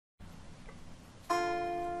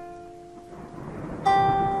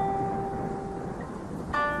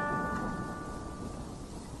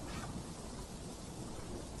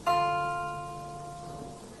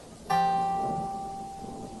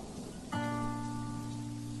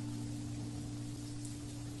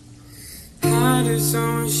I do so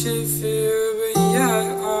much shit for you, but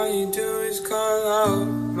yeah, all you do is call out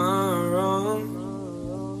my wrong.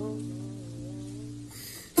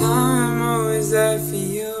 I'm always there for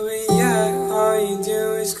you, but yeah, all you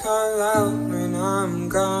do is call out when I'm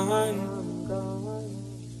gone.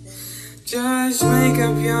 Just make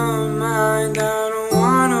up your mind, I don't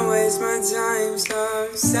wanna waste my time.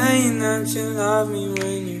 Stop saying that you love me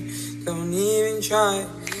when you don't even try.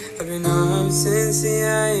 I've been up since the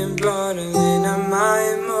AM, bottling up my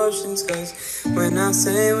emotions, cause when I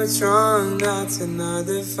say what's wrong, that's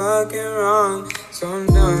another fucking wrong. So I'm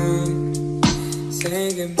done,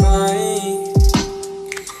 say goodbye.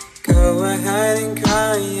 Go ahead and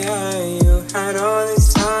cry, yeah, you had all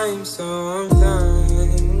this time. So I'm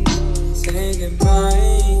done, say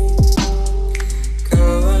goodbye.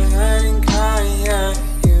 Go ahead and cry, yeah,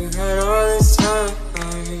 you had all this time.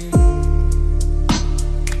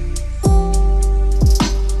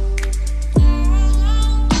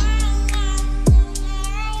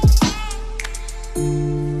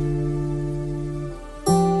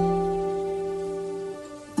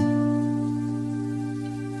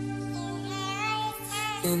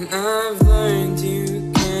 And I've learned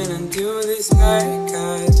you can't undo this hurt.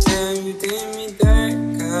 Goddamn, you did me dirt,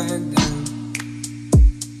 goddamn.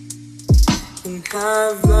 And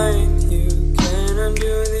I've learned you can't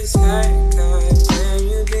undo this hurt. Goddamn,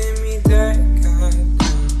 you did me dirt, goddamn.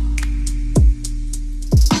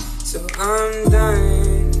 So I'm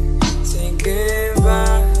done, say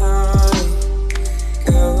goodbye.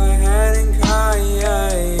 Go ahead and cry,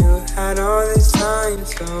 yeah, you had all this time.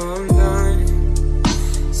 So I'm done,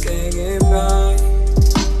 say goodbye.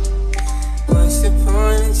 What's the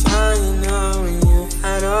point in trying now when you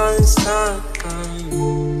had all this time?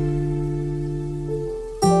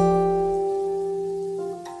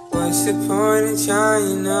 What's the point in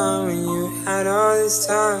trying now when you had all this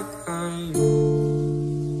time?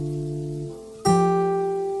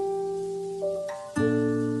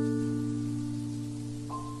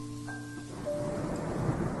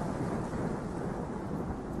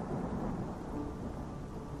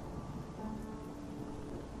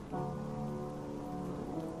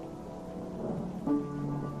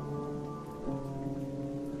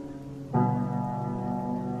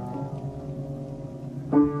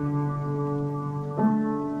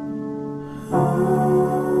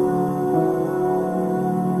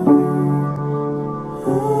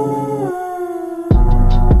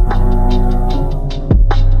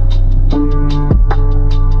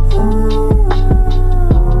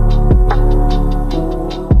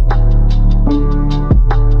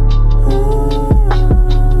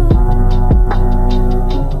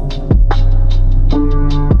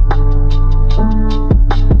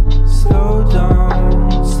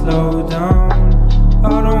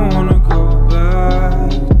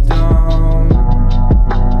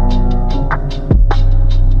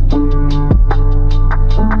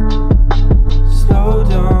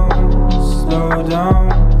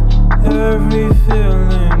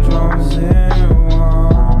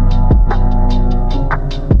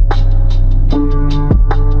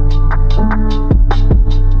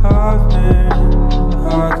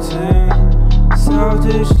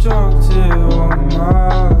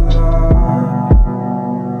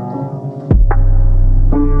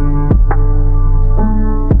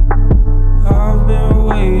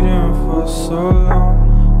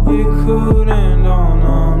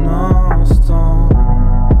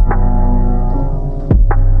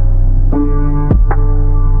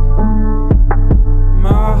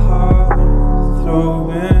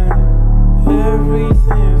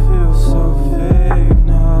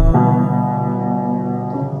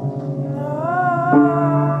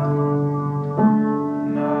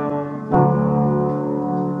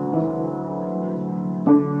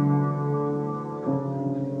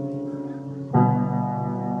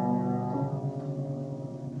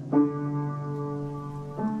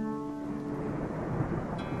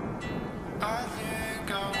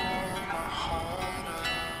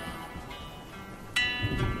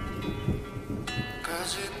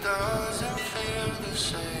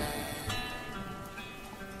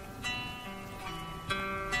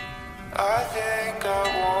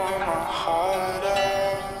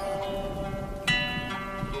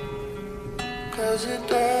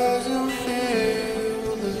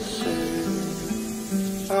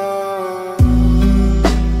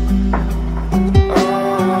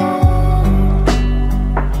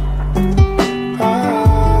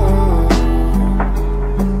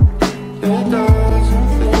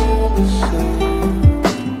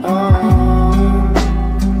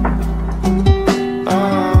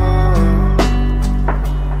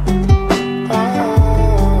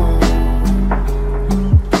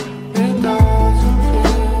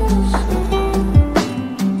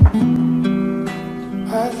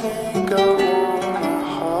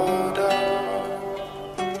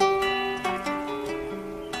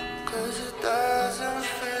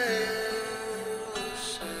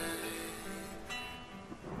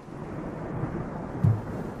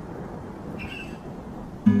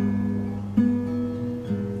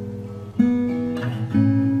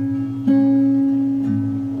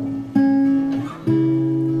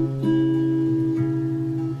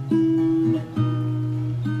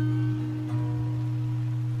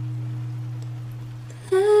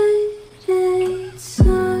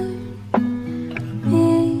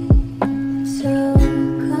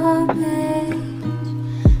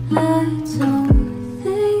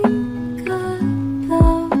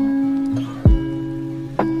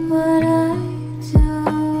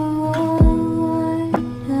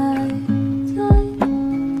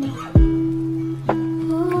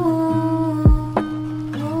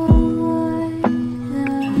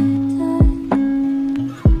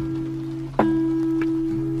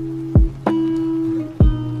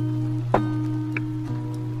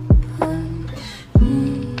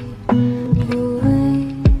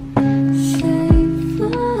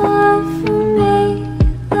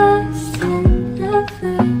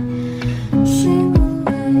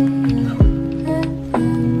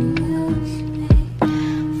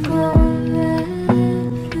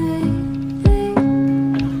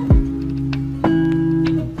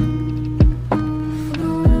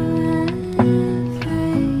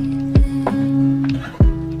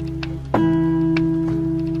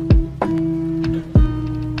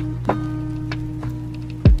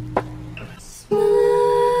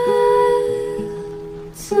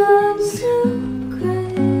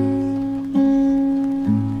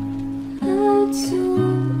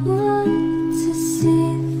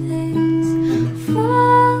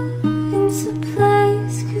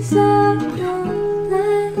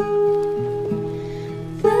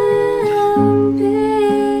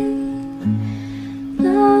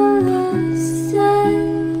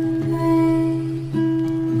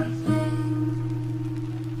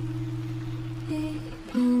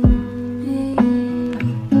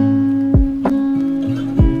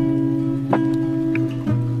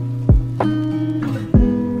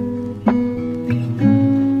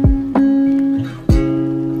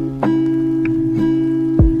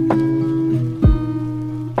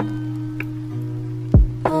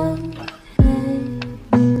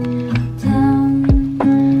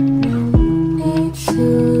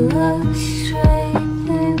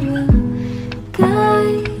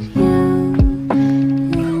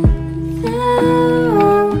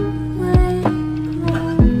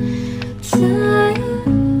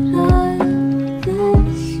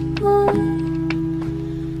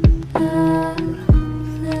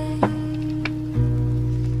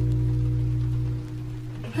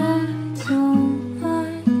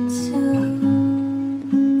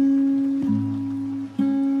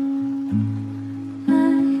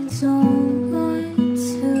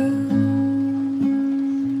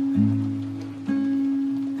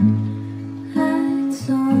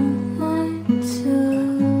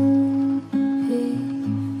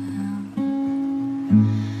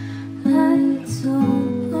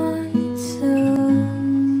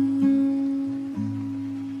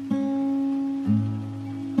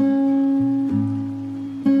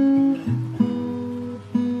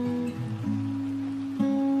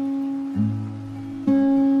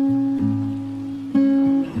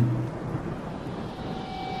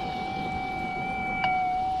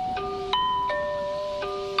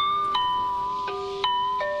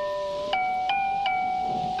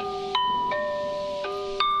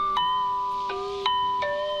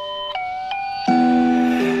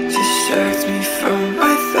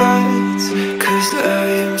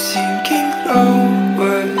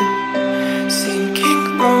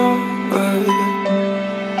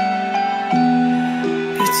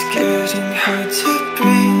 getting hard to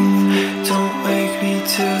breathe. Don't wake me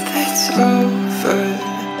till it's over,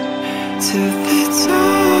 till it's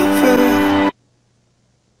over.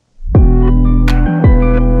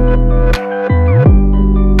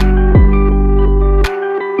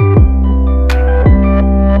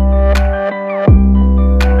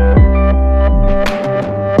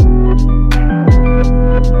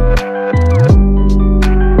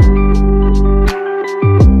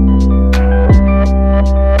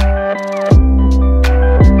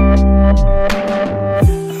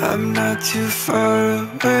 I'm not too far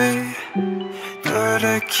away, but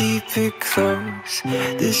I keep it close.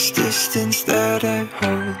 This distance that I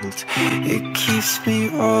hold, it keeps me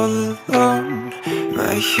all alone.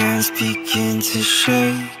 My hands begin to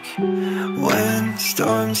shake when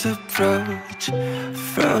storms approach.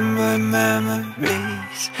 From my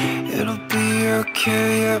memories, it'll be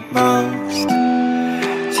okay at most.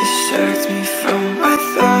 Distract me from my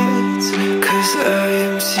thoughts, 'cause I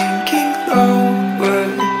am sinking lower,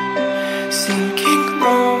 sinking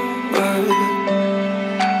lower.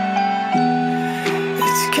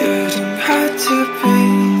 It's getting hard to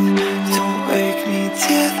breathe. Don't wake me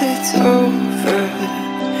till it's over,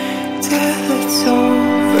 till it's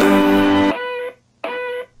over.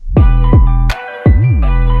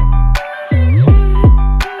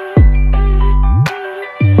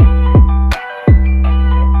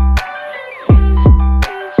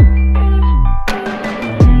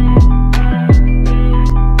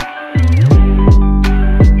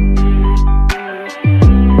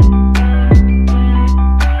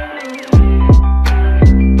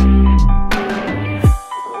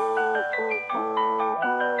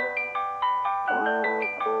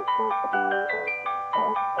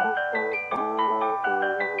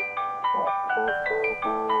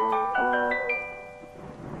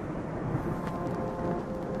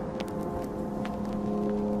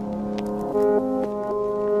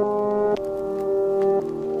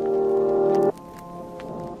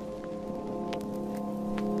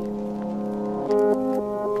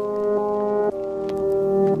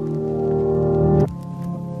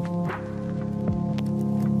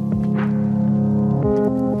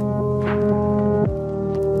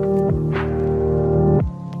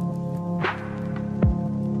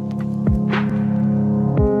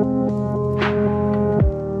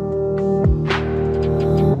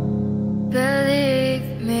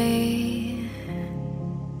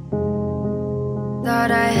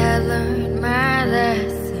 Thought I had learned my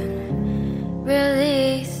lesson.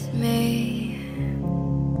 Release me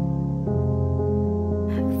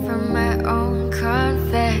from my own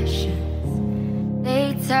confessions. They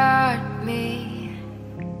taught me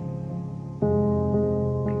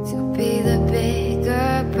to be the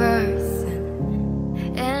bigger person,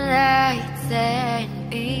 enlighten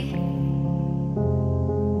me.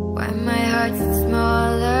 Why my heart's a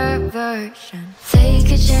smaller version. Take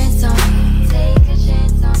a chance on me. Take a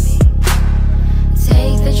chance on me.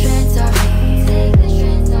 Take the chance on me. Take the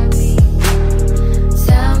chance on me.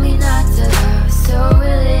 Tell me not to love so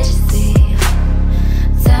religiously.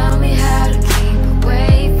 Tell me how to keep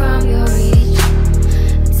away from your reach.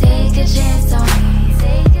 Take a chance on me.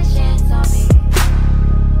 Take a chance on me.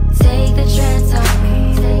 Take the chance on me.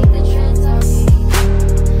 Take the chance on me.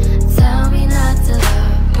 Tell me not to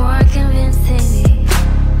love more convincingly.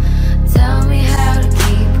 Tell me how to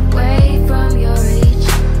keep away from your reach.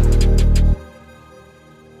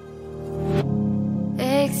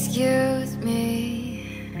 Excuse me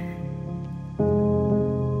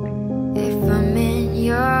if I'm in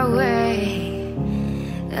your way.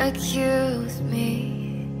 Accuse me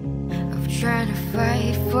of trying to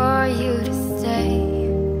fight for you to stay.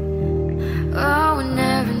 Oh, I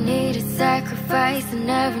never needed sacrifice, I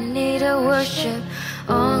never needed worship.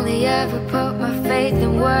 Only ever put my faith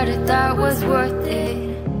in what I thought was worth it.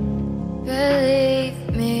 Believe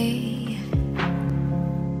me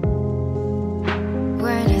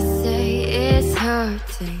when I say it's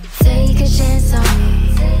hurting. Take a chance on me.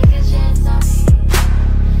 Take a chance on me.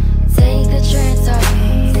 Take the chance on me.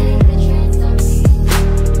 Take the chance on me.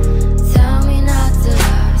 Tell me not to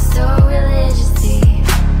love so religiously.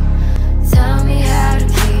 Tell me how to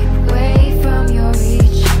keep away from your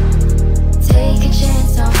reach. Take a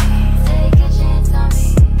chance on me. Take a chance on me.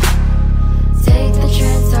 Take the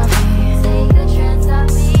chance on me. Take the chance on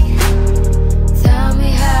me. Tell me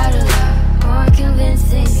how to love more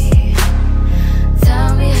convincingly. Tell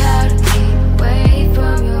me how to keep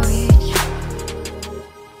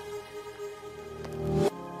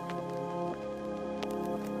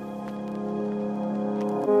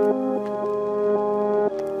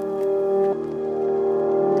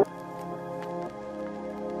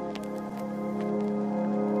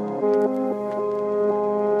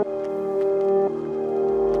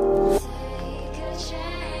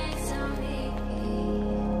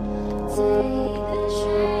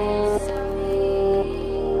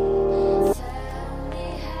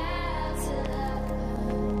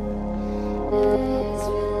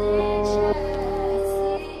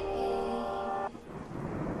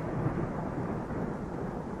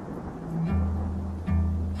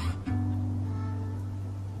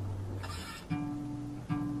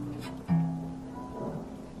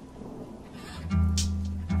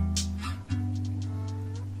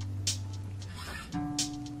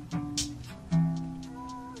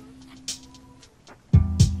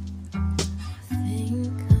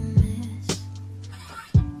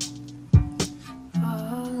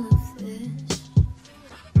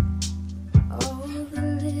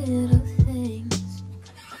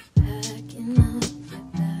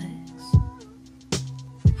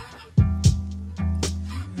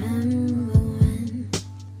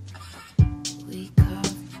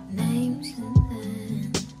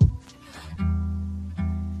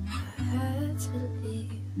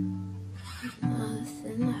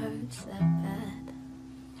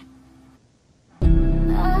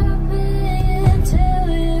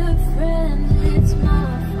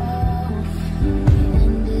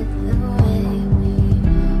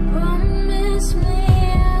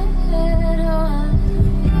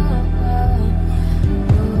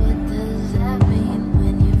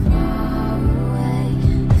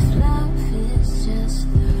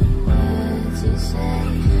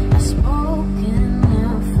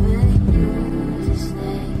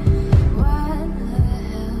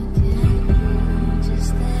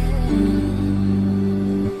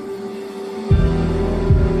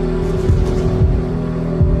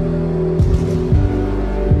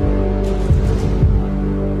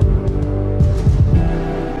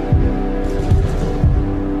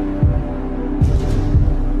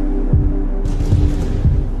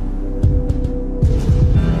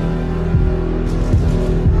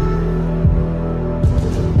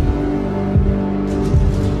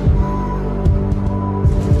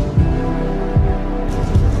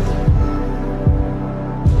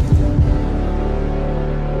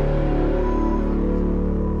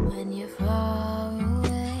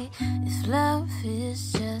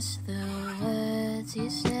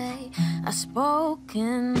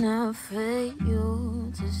spoken up for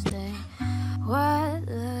you to stay. What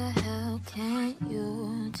the hell can't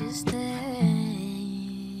you just stay?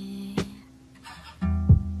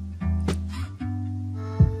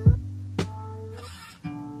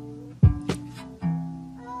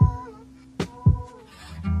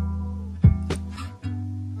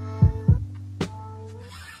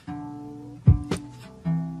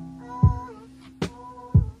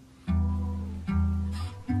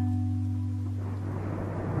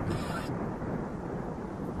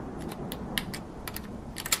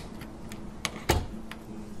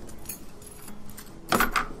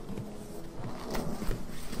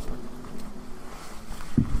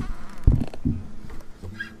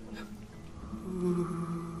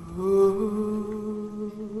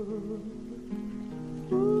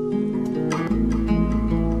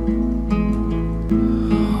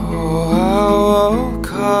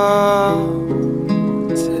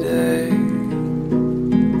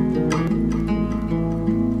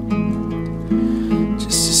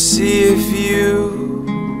 See if you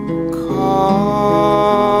call,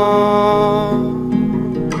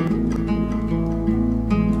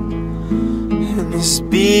 and this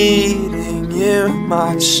beating in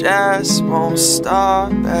my chest won't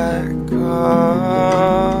stop back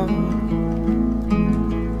up.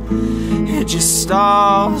 It just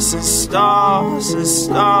stalls and stalls and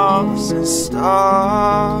stalls and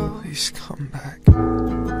stalls. Please come back.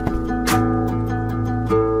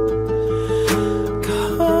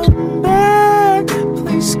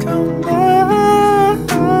 Please come back.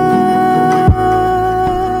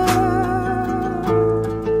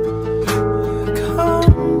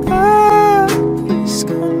 Come back. Please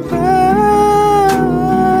come back.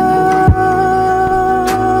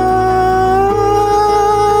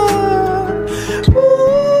 Ooh.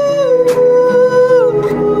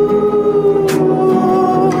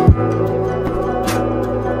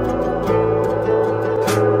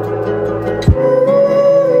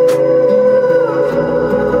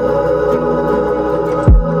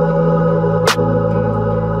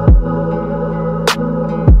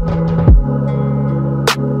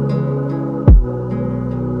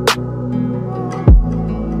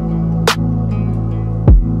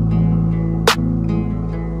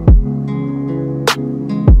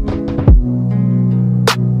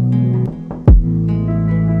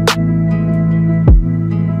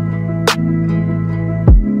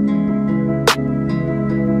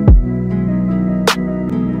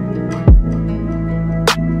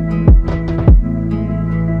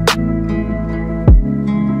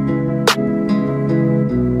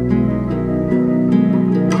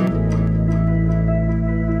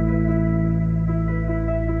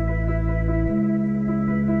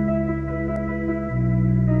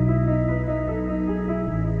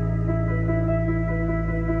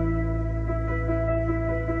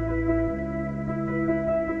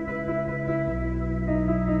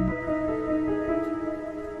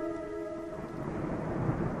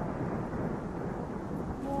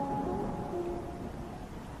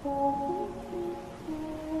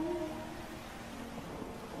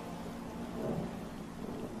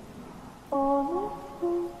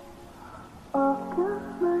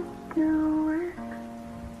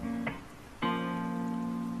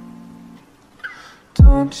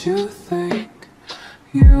 Don't you think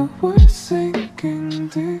you were sinking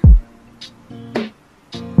deep?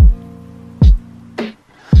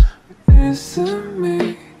 Is it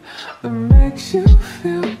me that makes you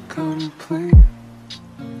feel complete?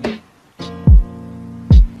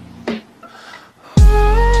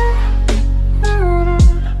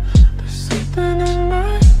 There's something in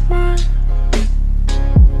my mind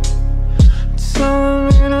telling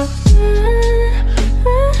me to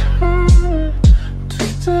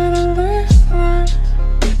twisted and these lines.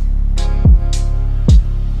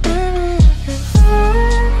 Maybe I can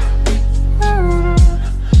hold on.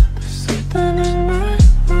 There's something in my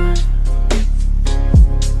mind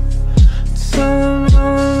telling me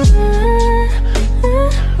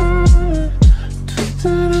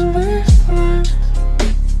twisted and these lines.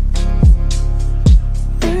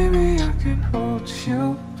 Maybe I can hold you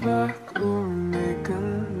back or make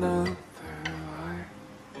another light,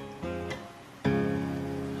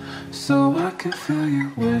 so I can feel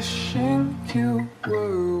you wishing you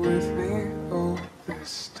were with me all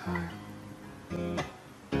this time.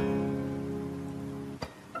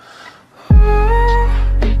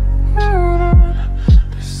 Hold on,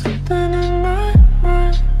 there's something in my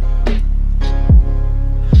mind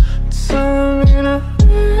telling me to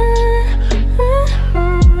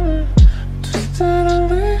twisted on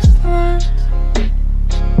these lines.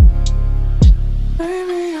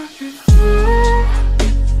 Maybe I can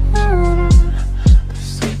hold on. There's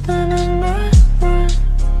something in my mind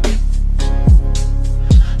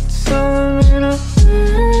telling me to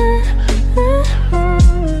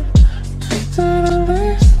twisted on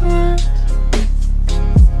these lines.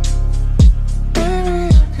 Maybe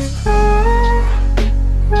I can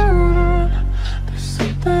hold on. There's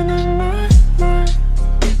something in my mind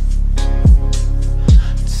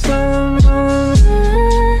telling me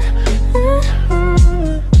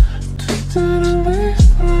twisted on these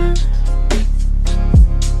lines.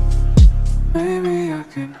 Maybe I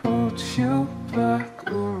can hold you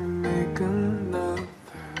back or make another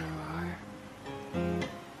light,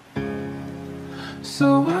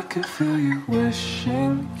 so I can feel you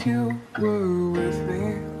wishing you were with me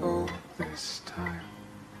all this time.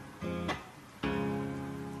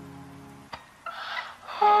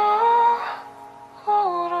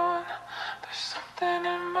 Hold on, there's something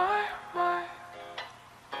in my mind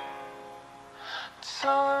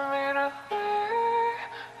telling me to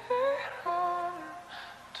lead on,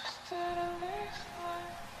 twisted in these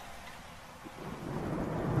lines.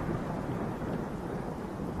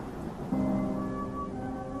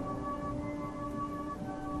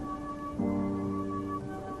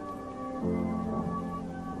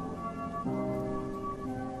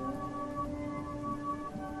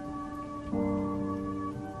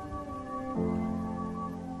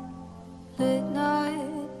 Late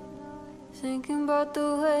night, thinking about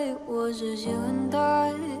the way it was just you and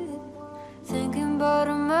I. Thinking about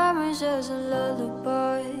our memories as a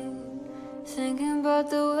lullaby. Thinking about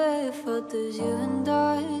the way it felt as you and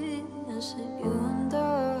I. I said you and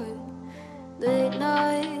I. Late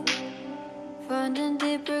night, finding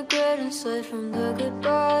deep regret inside from the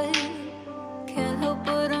goodbye. Can't help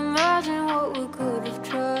but imagine what we could have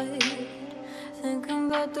tried. Thinking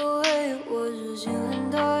about the way it was just you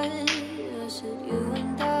and I. I said you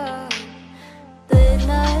and I. Late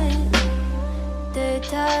night,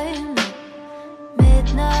 daytime,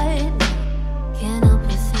 midnight. Can't help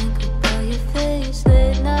but think about your face.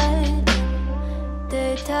 Late night,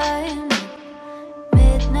 daytime,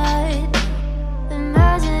 midnight.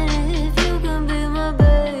 Imagine if you can be my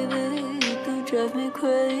baby. You could drive me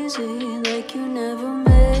crazy like you never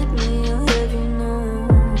made me. I'll have you know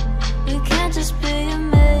we can't just be a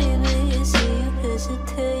maybe. See you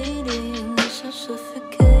hesitating, it's so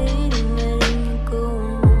suffocating, letting you go.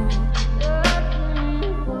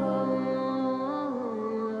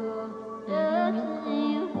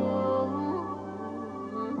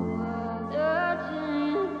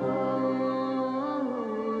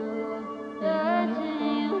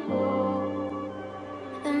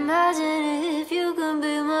 Imagine if you can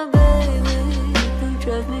be my baby. You can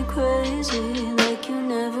drive me crazy like you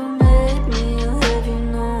never made me. I'll have you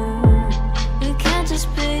know we can't just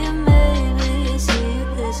be a maybe. See you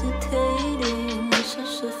hesitating, it's so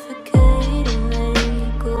suffocating, letting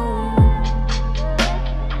you go.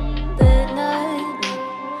 Late night,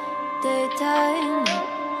 daytime,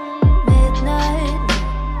 midnight.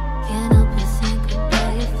 Can't help but think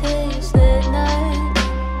about your face. Late night,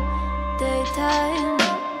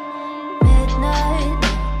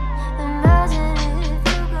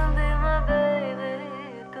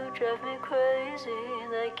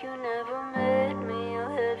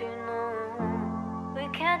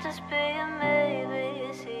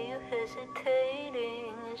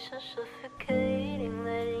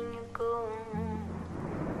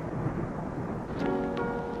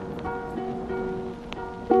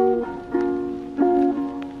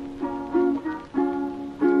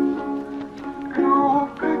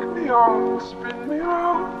 on, spin me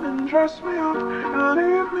round and dress me up and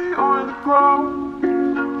leave me on the ground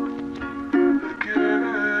again.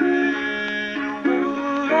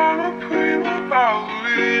 Well, I'ma play my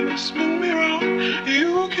ballerina, spin me round,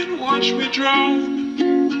 you can watch me drown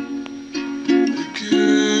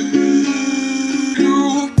again.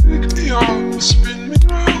 You pick me up, spin me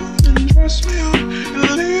round and dress me up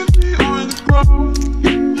and leave me on the ground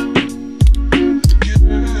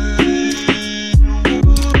again.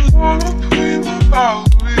 I'ma play my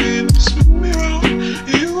ballerina, spin me round,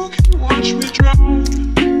 you can watch me drown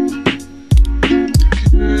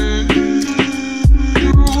again.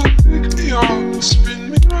 You pick me up, spin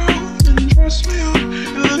me round and dress me up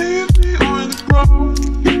and leave me on the ground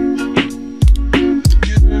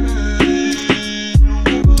again.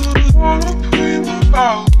 I'ma play my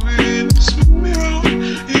ballerina, spin me round,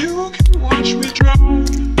 you can watch me drown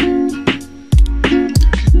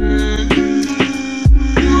again.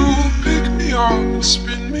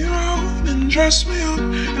 Spin me round and dress me up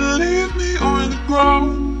and leave me on the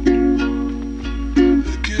ground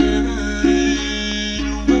again.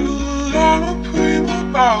 Well, I'ma play my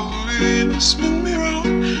ballerina, spin me round,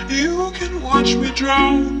 you can watch me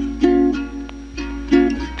drown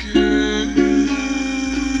again.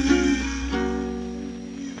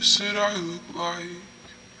 You said I look like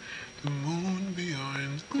the moon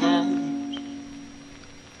behind the clouds.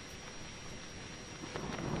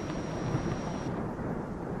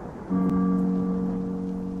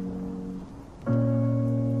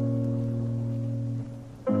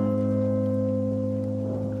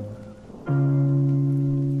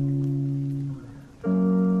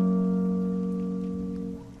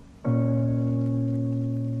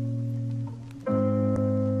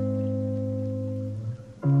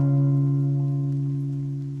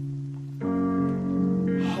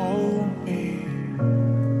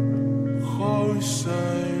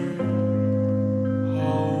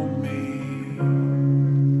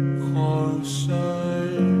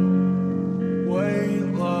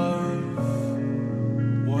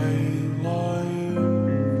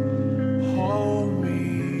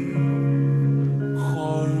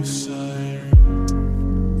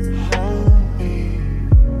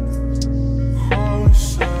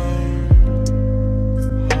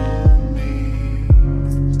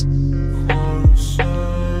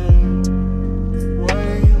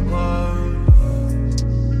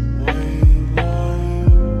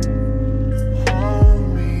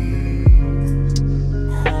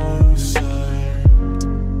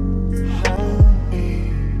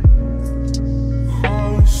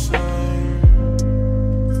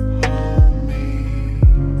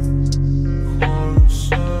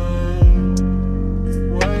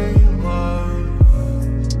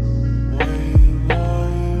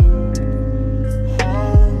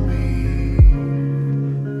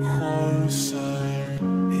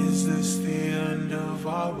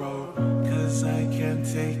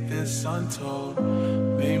 Untold,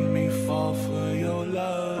 made me fall for your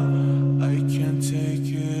love. I can't take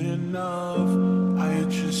it enough. I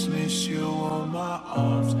just miss you on my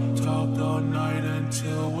arms. Talked all night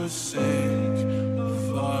until we're sick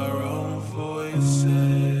of our own voices.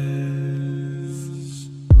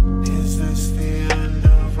 Is this the end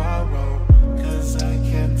of our road? 'Cause I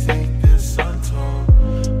can't take this untold.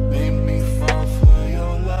 Made me fall for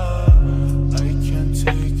your love. I can't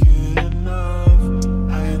take it enough.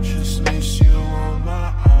 Miss you on my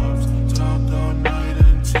arms, talked all night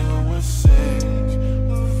until we're sick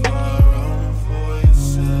of our own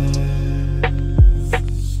voices.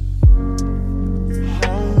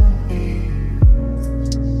 Hold me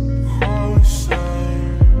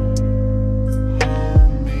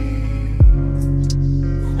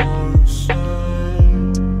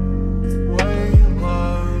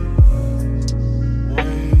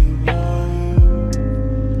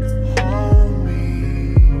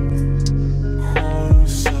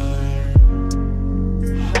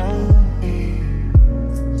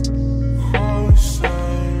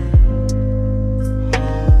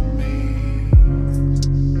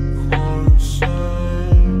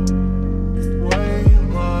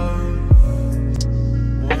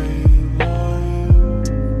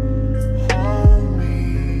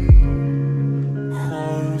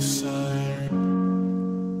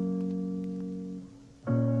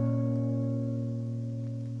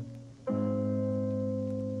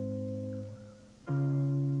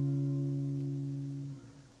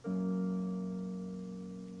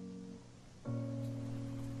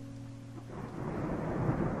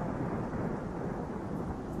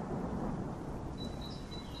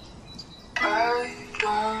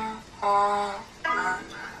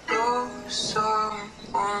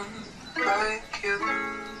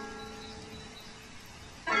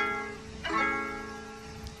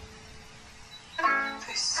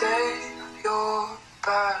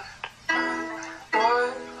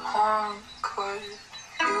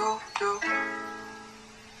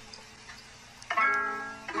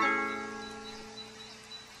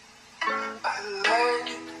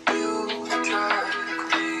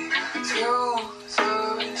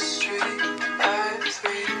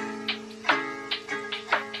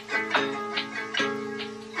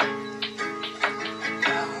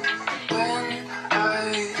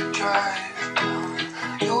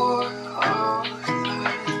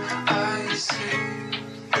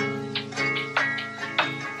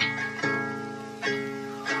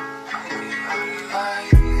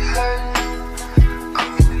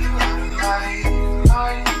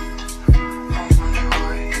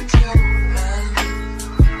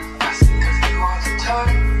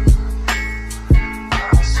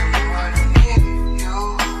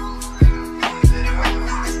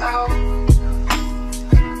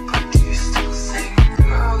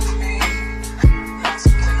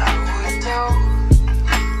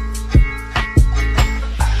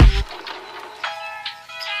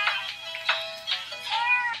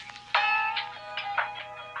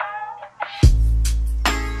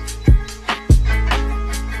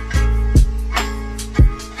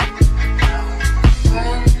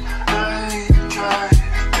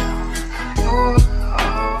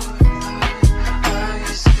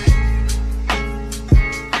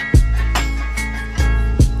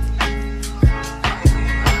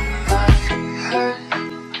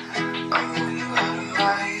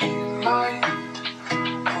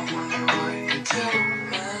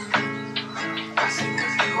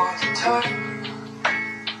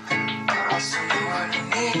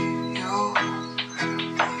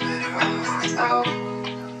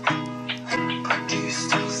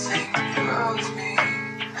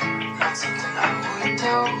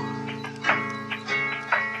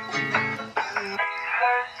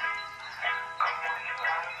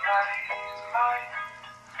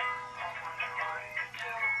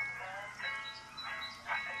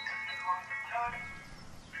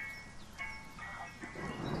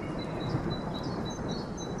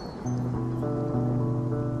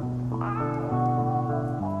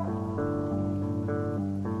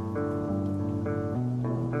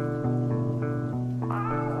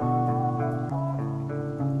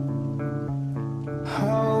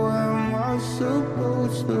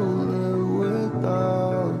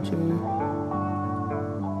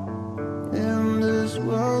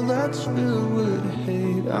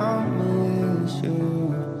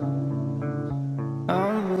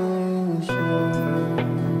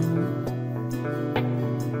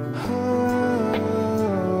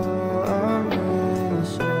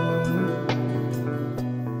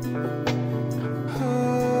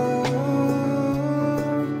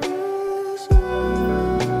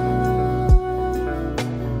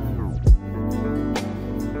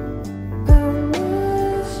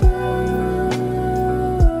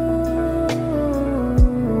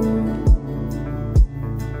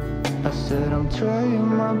trying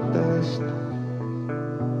my best,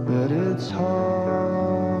 but it's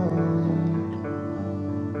hard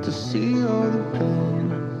to see all the pain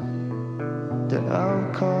that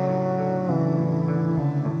I've caused.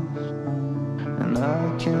 And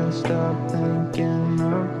I can't stop thinking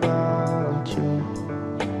about you.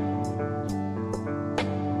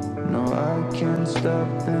 No, I can't stop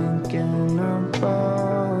thinking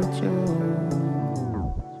about you.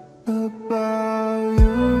 About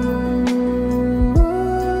you.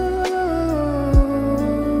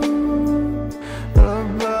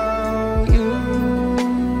 About you.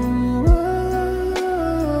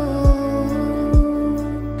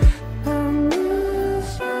 I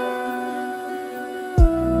miss you.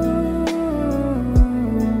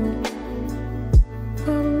 I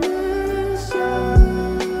miss you.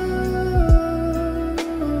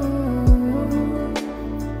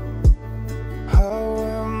 How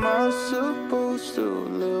am I supposed to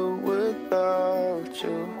live without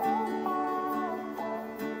you?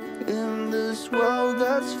 In this world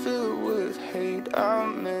that's filled with hate, I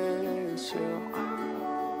miss you.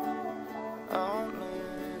 I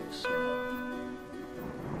miss you.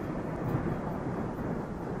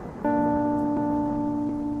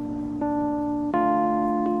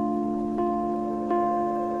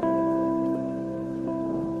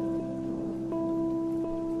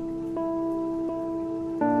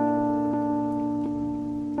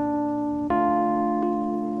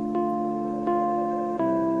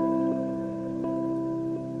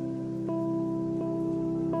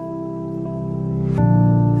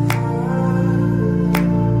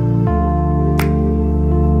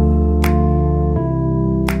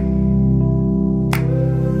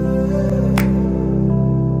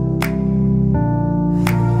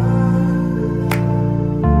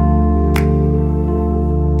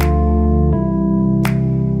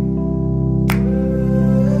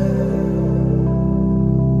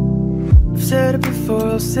 Said it before,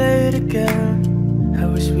 I'll say it again. I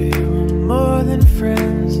wish we were more than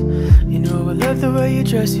friends. You know I love the way you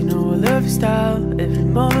dress, you know I love your style. Every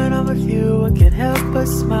moment I'm with you, I can't help but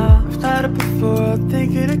smile. I've thought it before, I'll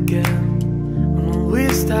think it again. When we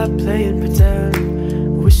stop playing pretend,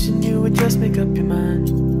 wishing you would just make up your mind.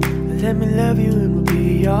 Let me love you and we'll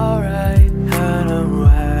be alright. I know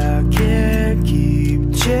I can't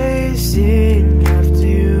keep chasing after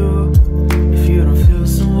you if you don't feel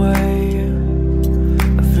some way.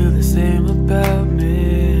 Same about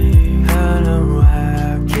me. I know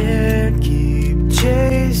I can't keep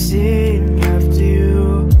chasing after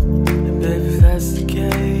you. And baby, if that's the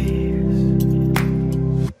case,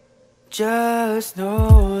 just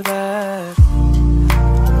know that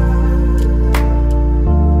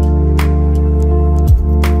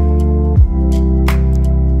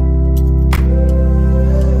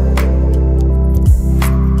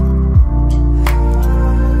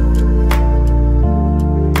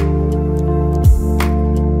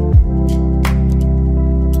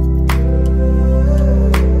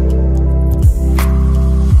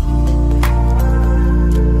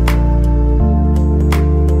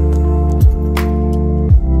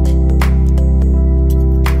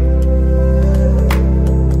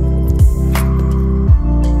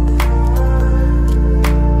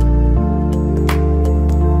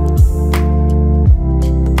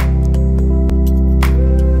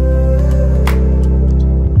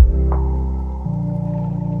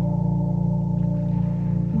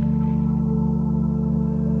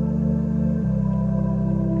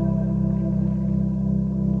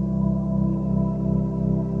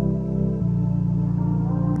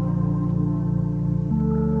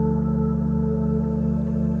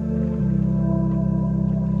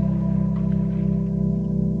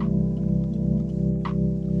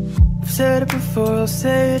said it before, I'll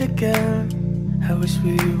say it again. I wish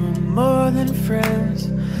we were more than friends.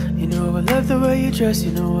 You know I love the way you dress,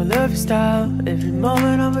 you know I love your style. Every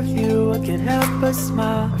moment I'm with you, I can't help but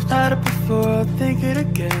smile. I've thought it before, I'll think it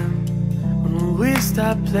again. When we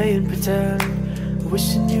stop playing pretend,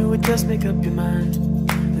 wishing you would just make up your mind.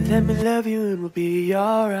 Let me love you and we'll be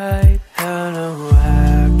alright. I know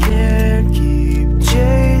I can't keep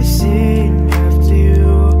chasing after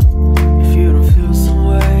you if you don't feel some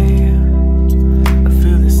way.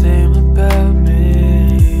 About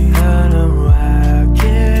me, I know I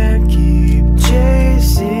can't keep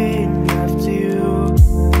chasing after you.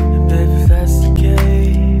 And baby, if that's the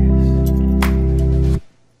case,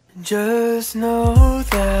 just know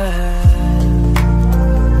that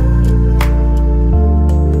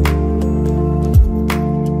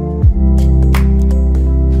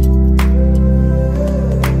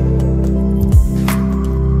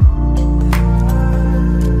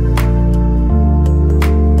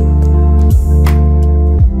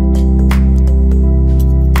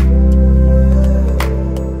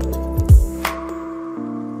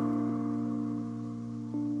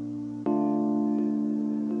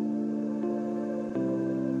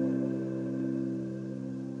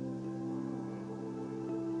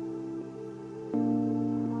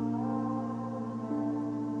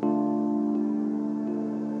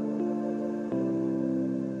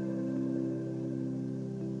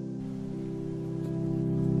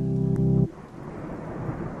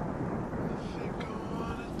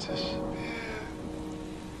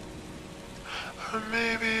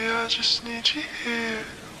just need you here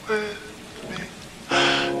with me.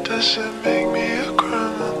 Does it make me a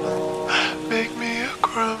criminal? Make me a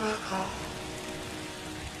criminal?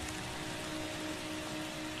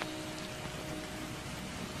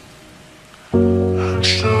 I'm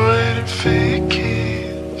still waiting for your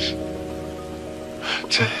keys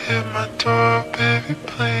to hit my door, baby,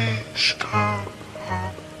 please come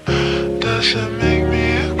home. Does it make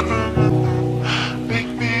me a criminal? Make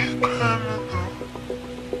me a criminal?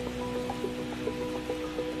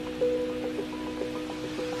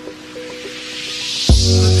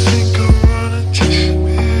 I think I wanna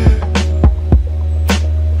disappear,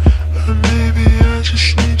 or maybe I just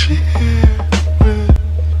need you here with me.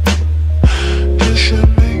 Does it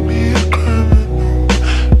make me a criminal?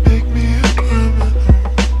 Make me a criminal?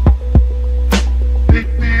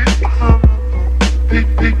 Make me a criminal?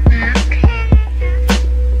 Make me a criminal?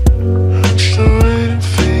 I'm still waiting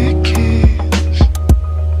for your keys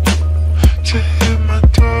to hit my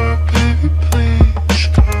door, baby, please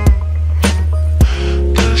come.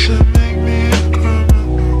 Does it make me a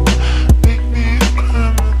criminal? Make me a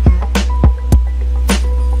criminal?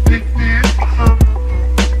 Make me a criminal?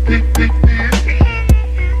 Make me a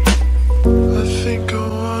criminal? I think I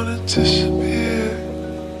wanna disappear,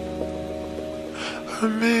 or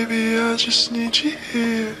maybe I just need you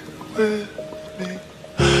here with me.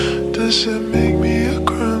 Does it make me a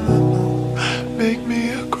criminal? Make me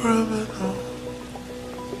a criminal?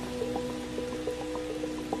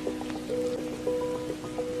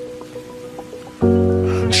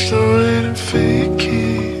 I'm still waiting for your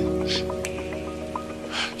keys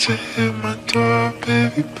to hit my door,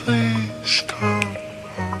 baby, please come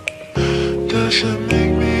home. Does it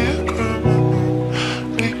make me a criminal?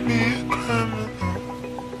 Make me a criminal?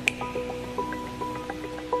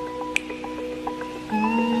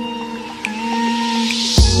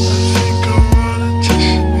 I think I wanna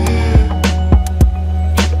disappear,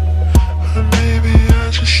 or maybe I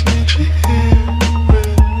just need you here with me.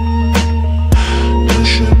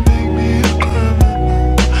 Does it make me a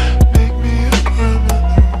criminal? Make me a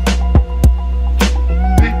criminal?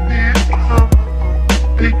 Make me a criminal?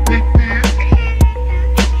 Make me a criminal?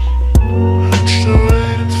 I'm still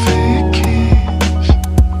waiting for your keys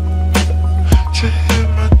to hit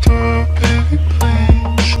my door, baby,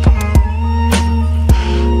 please come.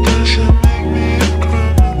 Does it make me a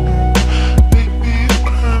criminal? Make me a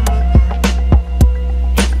criminal?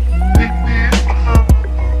 Make me a criminal?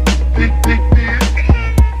 Make me a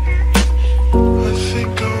criminal? I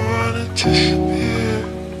think I wanna disappear,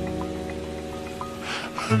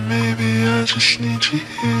 or maybe I just need you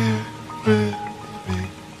here with me.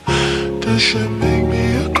 Does it make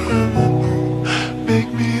me a criminal? Make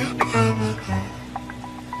me a criminal?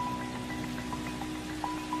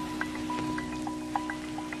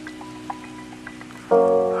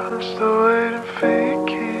 I'm still waiting for your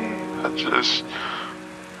key. I just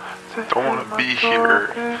don't want to be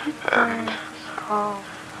here, and I'm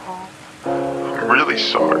really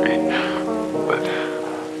sorry, but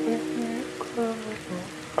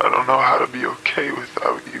I don't know how to be okay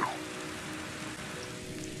without you.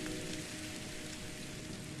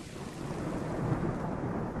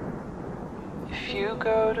 If you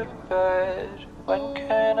go to bed, when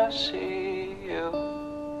can I see you?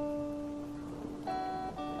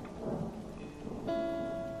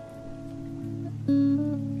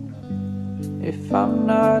 If I'm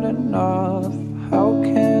not enough, how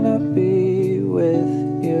can I be with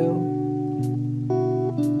you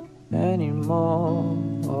anymore?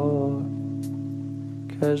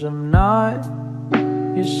 'Cause I'm not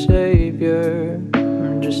your savior,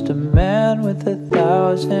 I'm just a man with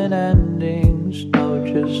 1,000 endings. No,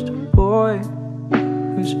 just a boy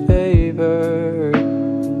whose favor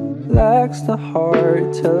lacks the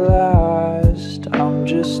heart to last. I'm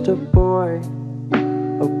just a boy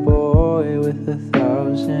with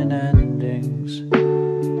 1,000 endings.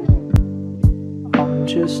 I'm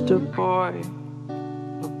just a boy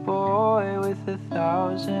with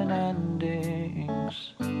 1,000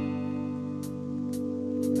 endings.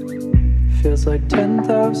 Feels like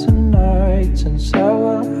 10,000 nights since I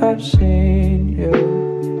will have seen you.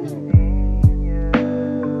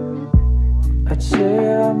 I'd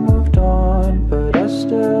say I moved on, but I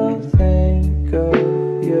still think of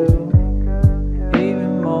you.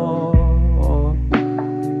 Even more.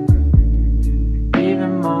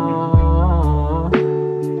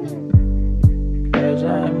 'Cause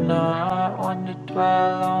I'm not one to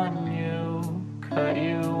dwell on you, cut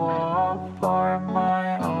you off for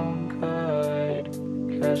my own good.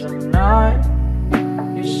 'Cause I'm not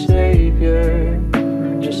your savior,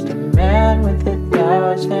 I'm just a man with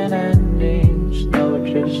 1,000 endings. No,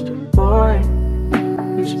 just a boy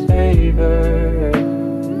whose face fever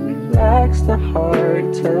lacks the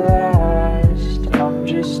heart to last. I'm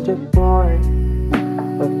just a boy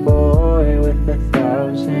with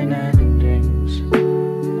 1,000 endings.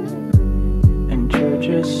 And you're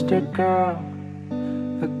just a girl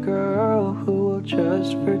who will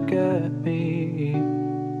just forget me.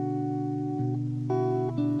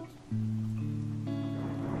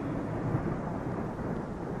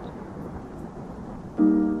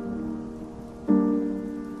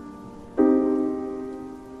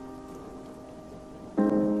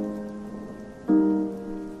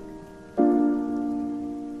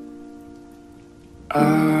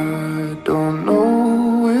 I don't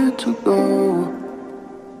know where to go.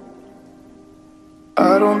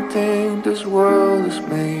 I don't think this world is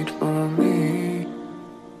made for me.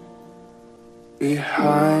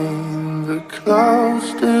 Behind the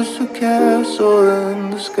clouds there's a castle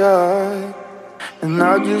in the sky, and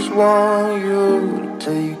I just want you to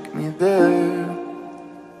take me there,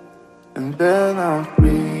 and then I'm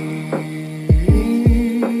free.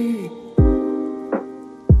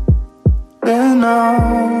 Then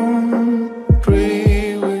I'm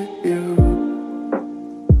free with you.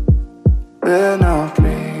 Then I'm free.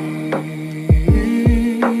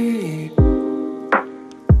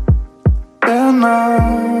 Then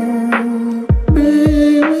I'm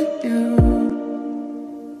free with you.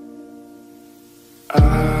 I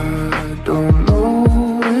don't know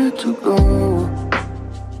where to go.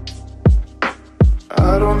 I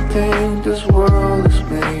don't think this world is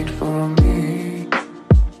made for me.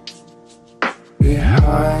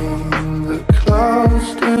 Behind the clouds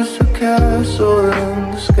there's a castle in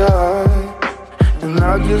the sky, and I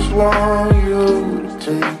just want you to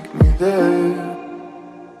take me there,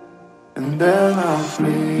 and then I'm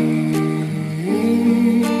free.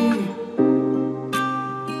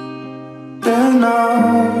 Then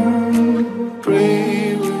I'm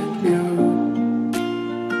free with you.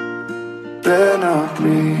 Then I'm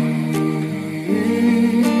free.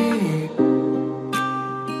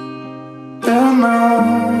 Then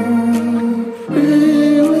I'm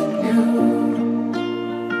free with you.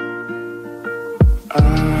 I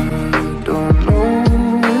don't know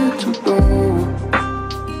where to go.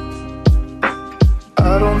 I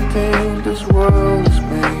don't think this world is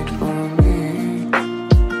made for me.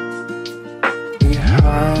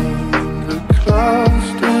 Behind the clouds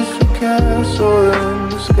there's a castle in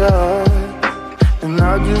the sky, and I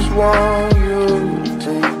just want you to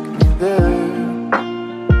take me there,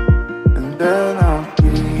 and then I'm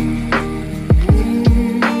free.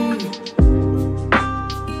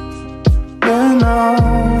 Then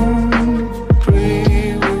I'm free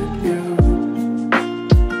with you.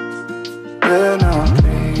 Then I'm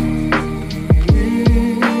free.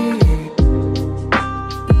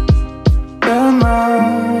 Then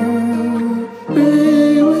I'm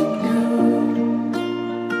free with you.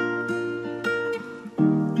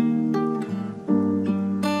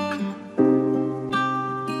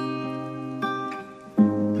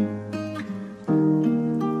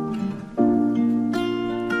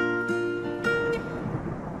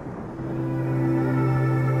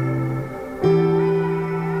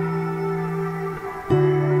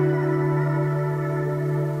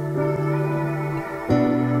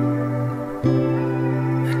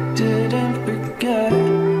 Didn't forget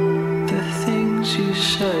the things you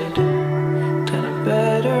said. Then I'm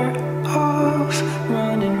better off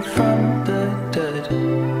running from the dead,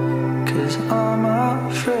 'cause I'm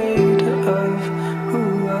afraid of who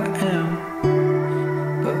I am.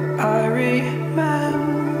 But I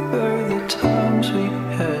remember the times we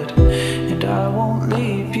had, and I won't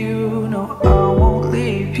leave you, no, I won't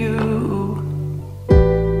leave you.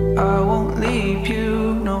 I won't leave you,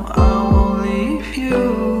 no, I won't leave you.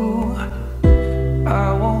 I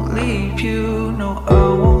won't leave you, no, I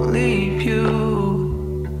won't leave you.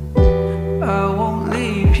 I won't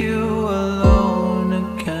leave you alone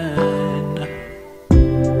again.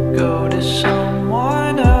 Go to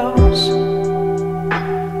someone else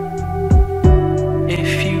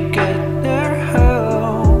if you get their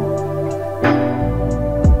help.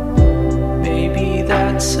 Maybe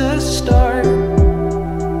that's a start.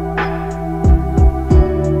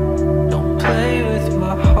 Don't play with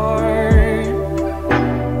my heart.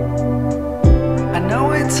 I know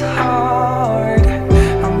it's hard,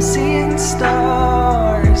 I'm seeing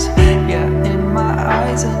stars, yeah, in my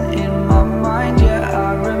eyes and in my mind, yeah, I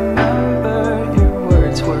remember your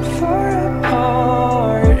words were far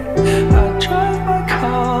apart. I drive my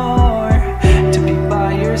car to be by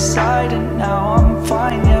your side, and now I'm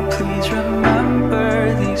fine, yeah, please remember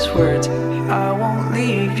these words. I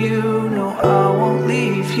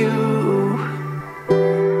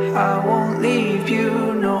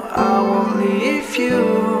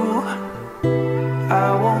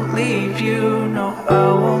you. No,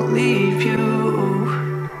 I won't leave you.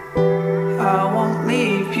 I won't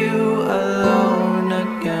leave you alone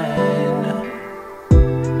again.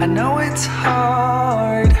 I know it's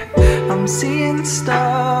hard, I'm seeing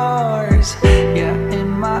stars, yeah, in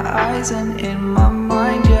my eyes and in my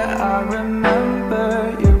mind. Yeah, I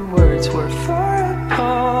remember your words were far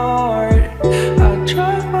apart. I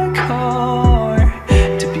drive my car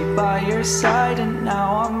to be by your side, and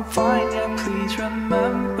now I'm fine. Yeah, please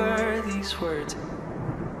remember these words.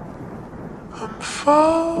 I'm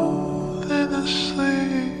falling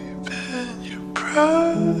asleep and you're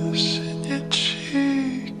pressing your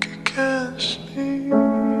cheek against me,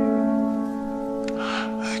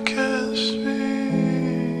 against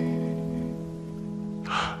me.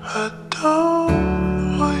 I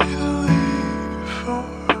don't want you to leave for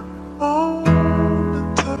a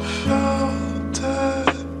moment. I felt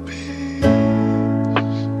at peace.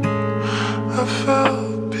 I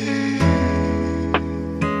felt peace.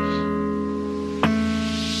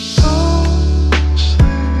 Don't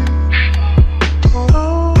sleep.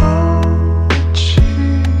 Don't your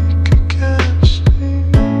cheek against me,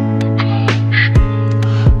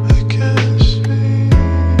 against me.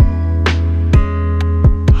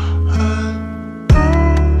 I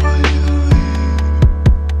don't want you to leave.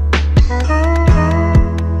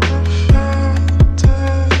 I felt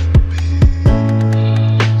at peace.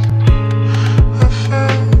 I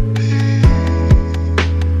felt peace.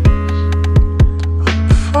 I'm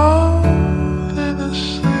falling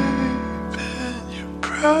asleep and you're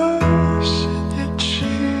pressing your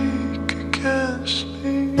cheek against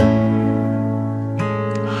me,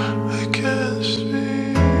 against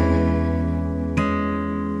me.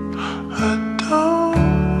 I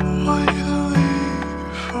don't want you to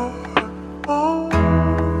leave for a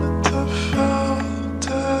moment. I felt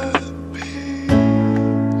at peace.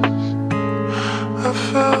 I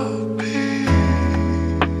felt peace.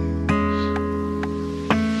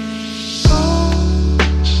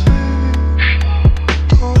 Don't sleep.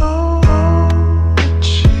 Don't your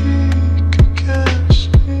cheek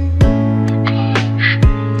against me,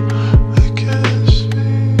 against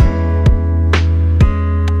me.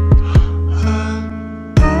 I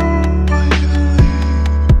don't want you to leave.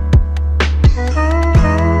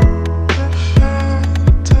 I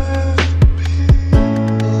felt at peace.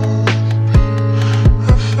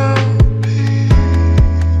 I felt peace.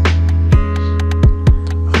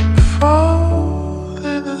 I'm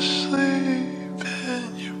falling asleep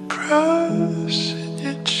and you're pressing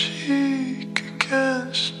your cheek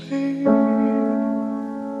against me,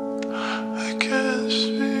 against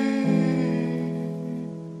me.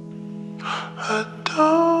 I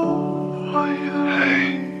don't want you to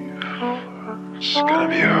leave. It's gonna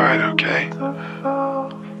be alright, okay?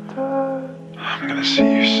 I'm gonna see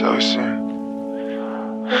you so soon.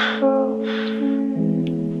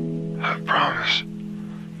 I promise.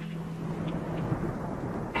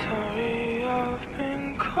 Sorry, I've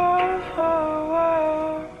been cold for a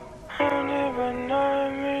while. Haunted by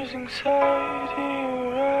nightmares, anxiety,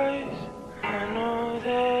 your eyes. I know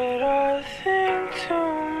that I think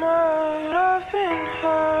too much. I've been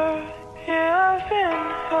hurt, yeah, I've been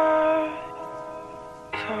hurt.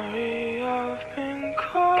 Sorry, I've been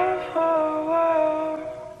cold for a while.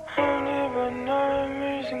 Haunted by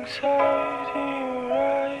nightmares, anxiety, your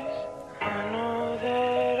eyes. I know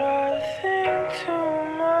that I think too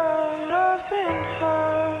much. I've been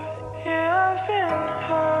hurt, yeah, I've been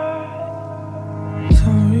hurt.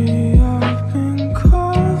 Sorry, I've been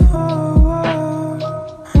cold for a while.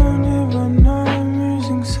 Haunted by nightmares,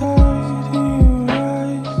 anxiety, your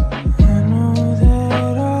eyes. I know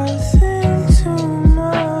that I think too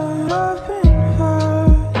much. I've been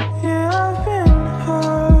hurt, yeah, I've been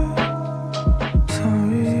hurt.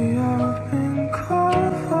 Sorry, I've been cold.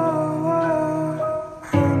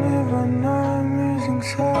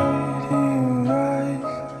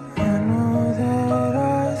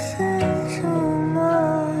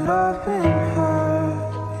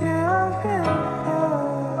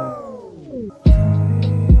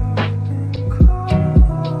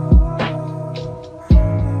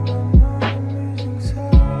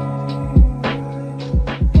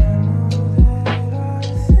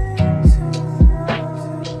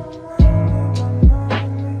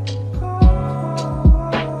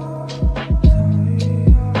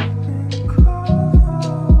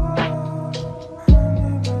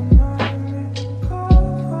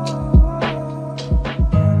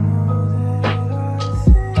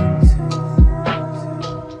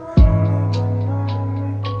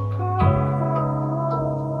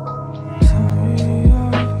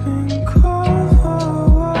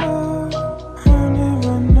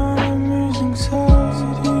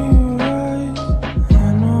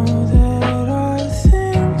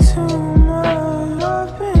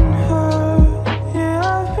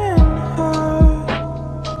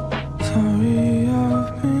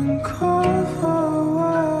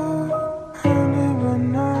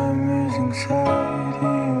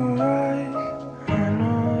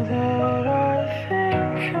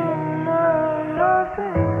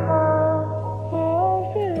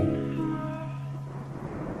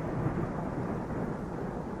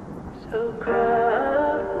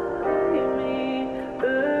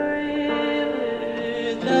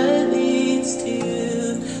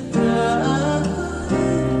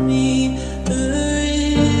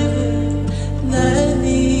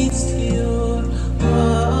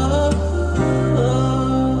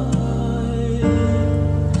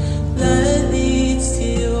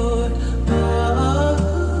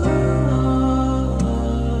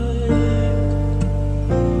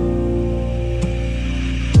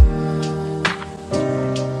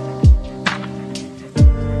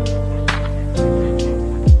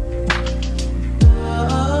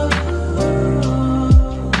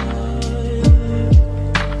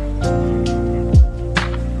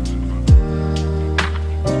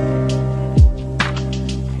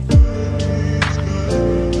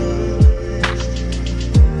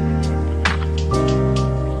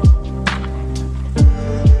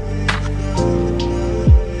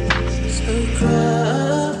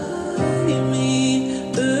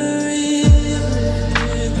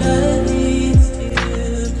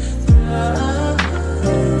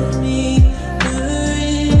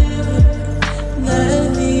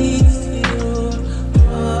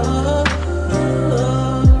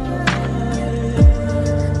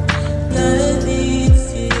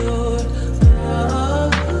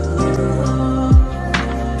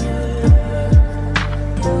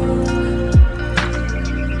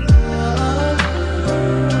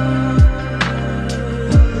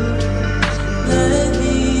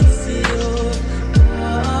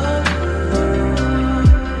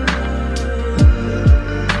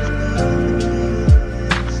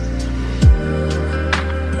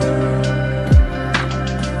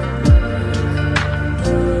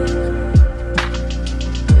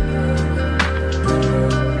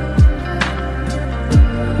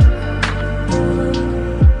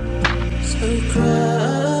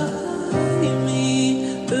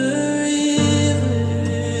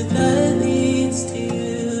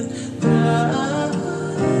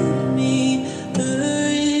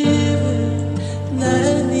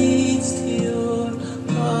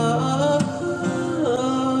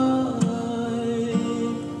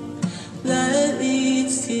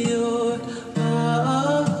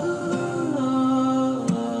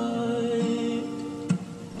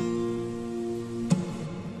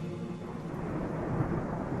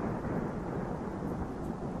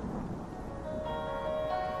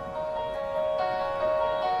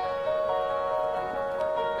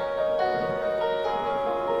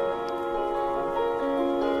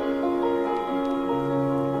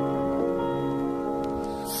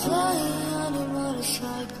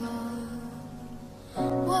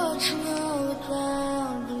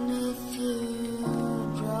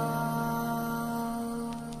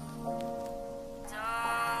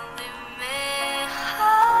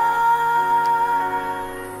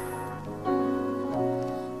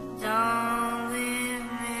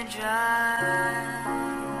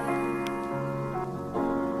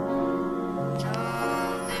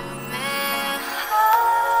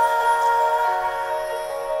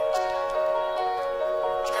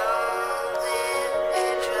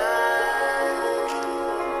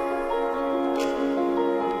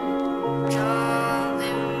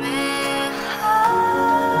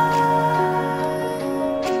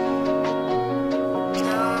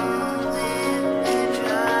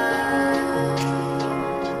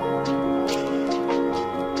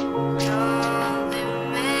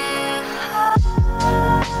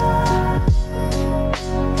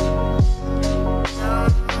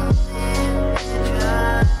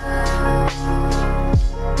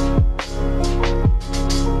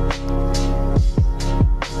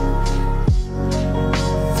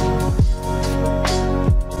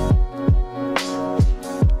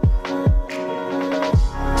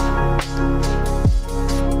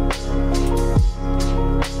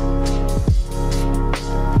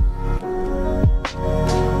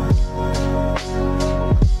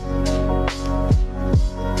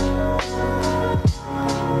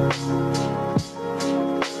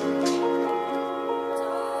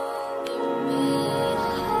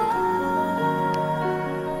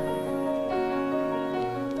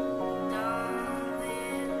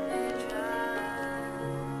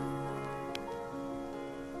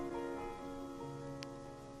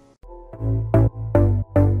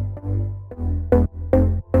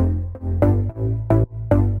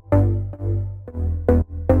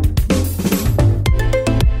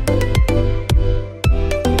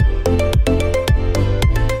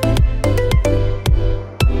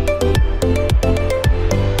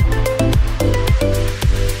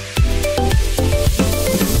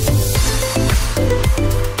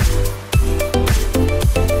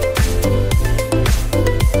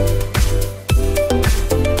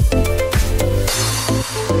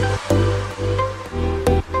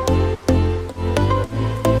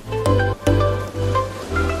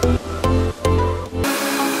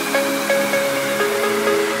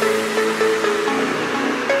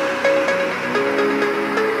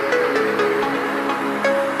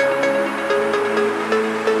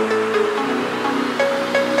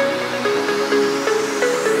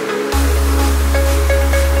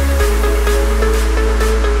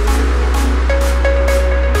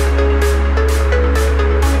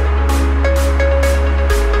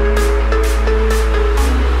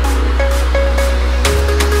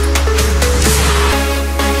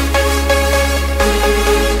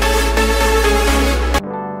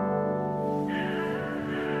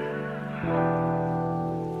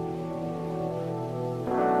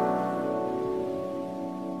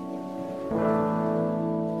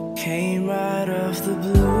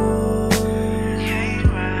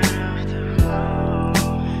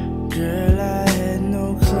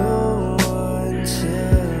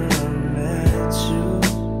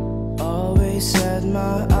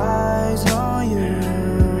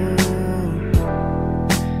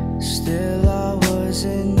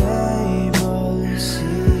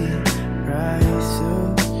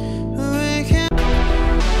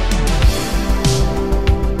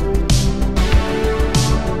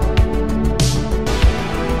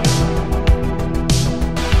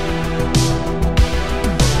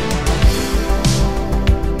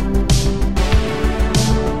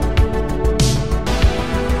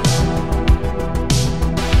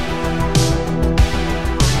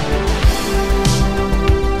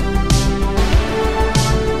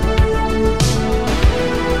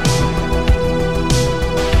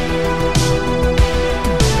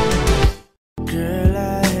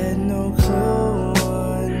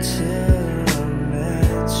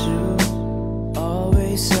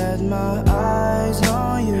 my eyes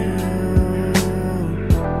on you.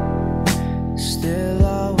 Still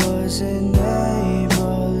I wasn't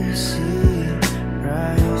able to see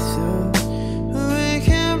right through. We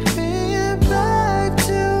can bring it back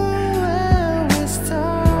to where we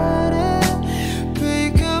started.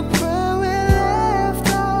 Pick up where we left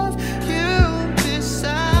off. You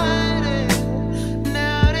decided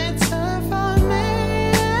now the time for me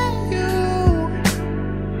and you.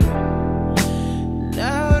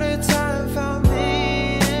 Now the time for me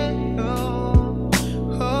and you.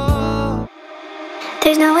 Oh.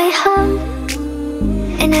 There's no way home,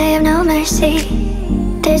 and I have no mercy.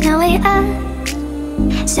 There's no way up,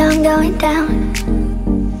 so I'm going down.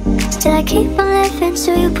 Still I keep on living,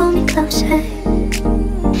 so you pull me closer.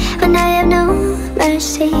 When I have no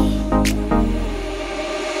mercy,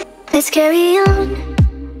 let's carry on.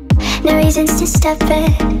 No reasons to stop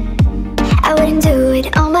it. I wouldn't do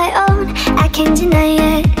it on my own, I can't deny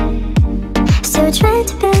it. Still trying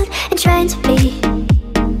to build and trying to be.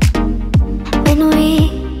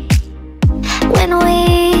 When we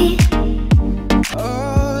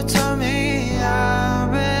Oh, tell me I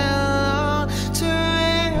belong to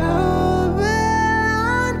you,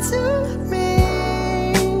 belong to me.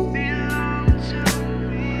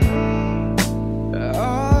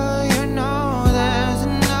 Oh, you know there's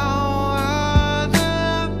no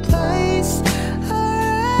other place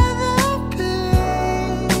I'd rather be.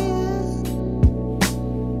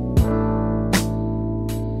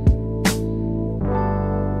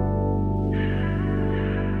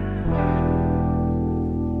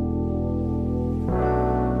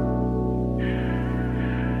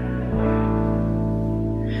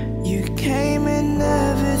 You came and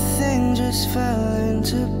everything just fell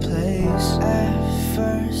into place at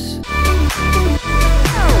first.